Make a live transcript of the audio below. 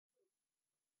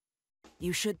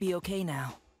You should be okay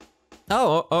now.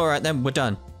 Oh, alright then, we're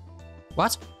done.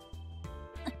 What?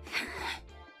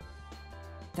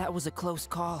 That was a close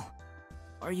call.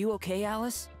 Are you okay,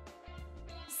 Alice?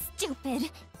 Stupid.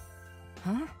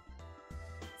 Huh?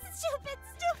 Stupid,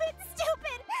 stupid,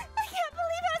 stupid! I can't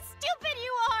believe how stupid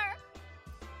you are!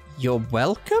 You're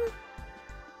welcome?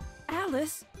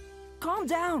 Alice, calm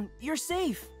down. You're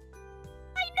safe.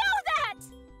 I know that!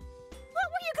 What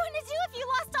were you going to do if you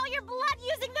lost all your blood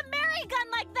using the Mary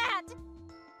gun like that?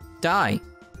 Die.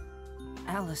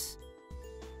 Alice,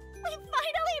 We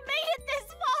finally made it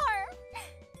this far!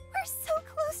 We're so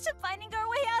close to finding our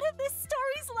way out of this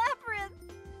story's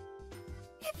labyrinth.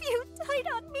 If you died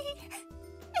on me,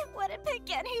 it wouldn't make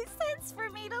any sense for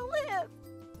me to live.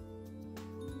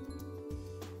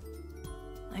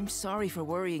 I'm sorry for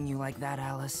worrying you like that,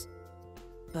 Alice.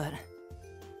 But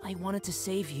I wanted to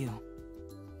save you.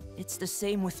 It's the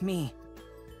same with me.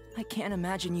 I can't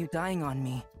imagine you dying on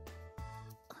me.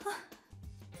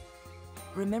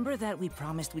 Remember that we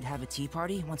promised we'd have a tea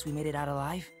party once we made it out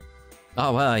alive?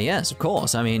 Oh, yes, of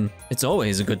course. I mean, it's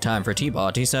always a good time for a tea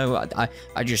party, so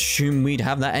I just assumed we'd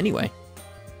have that anyway.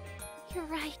 You're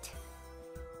right.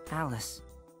 Alice,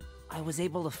 I was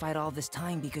able to fight all this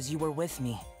time because you were with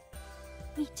me.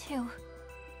 Me too.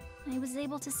 I was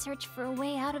able to search for a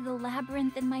way out of the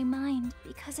labyrinth in my mind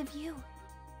because of you.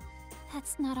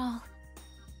 That's not all.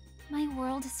 My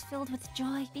world is filled with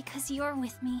joy because you're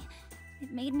with me.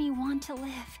 It made me want to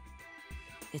live.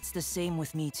 It's the same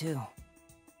with me too.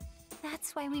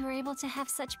 That's why we were able to have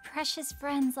such precious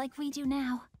friends like we do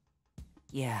now.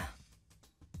 Yeah.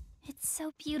 It's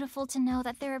so beautiful to know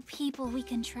that there are people we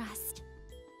can trust.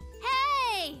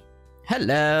 Hey!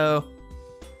 Hello.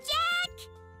 Jack!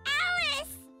 Alice!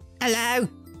 Hello.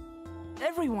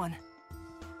 Everyone!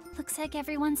 Looks like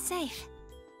everyone's safe.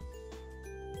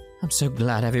 I'm so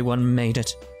glad everyone made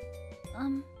it.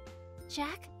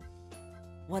 Jack?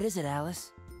 What is it,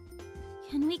 Alice?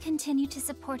 Can we continue to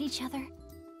support each other?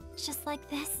 Just like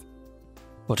this?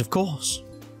 But of course.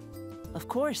 Of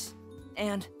course.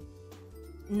 And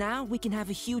now we can have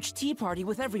a huge tea party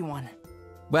with everyone.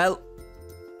 Well,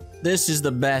 this is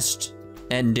the best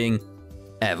ending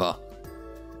ever.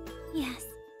 Yes.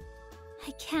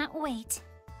 I can't wait.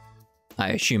 I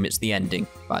assume it's the ending,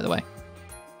 by the way.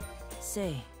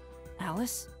 Say,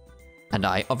 Alice? And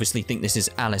I obviously think this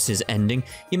is Alice's ending.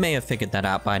 You may have figured that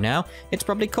out by now. It's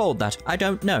probably called that. I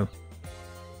don't know.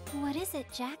 What is it,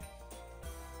 Jack?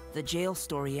 The jail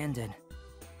story ended.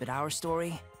 But our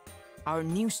story, our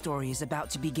new story is about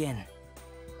to begin.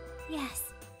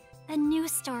 Yes. A new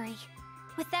story.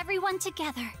 With everyone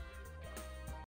together.